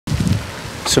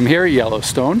So I'm here at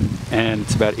Yellowstone, and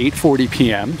it's about 8:40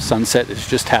 p.m. Sunset has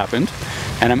just happened,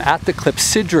 and I'm at the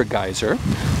Clepsydra Geyser,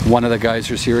 one of the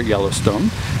geysers here at Yellowstone.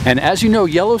 And as you know,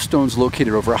 Yellowstone's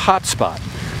located over a hot spot.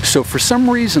 So for some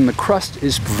reason, the crust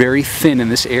is very thin in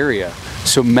this area,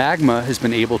 so magma has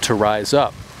been able to rise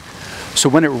up. So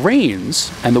when it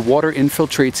rains and the water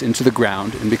infiltrates into the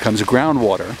ground and becomes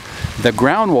groundwater, the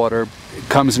groundwater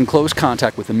comes in close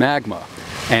contact with the magma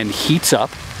and heats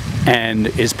up and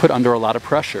is put under a lot of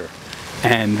pressure.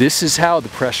 And this is how the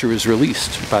pressure is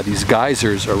released, by these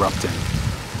geysers erupting.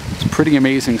 It's pretty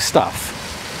amazing stuff.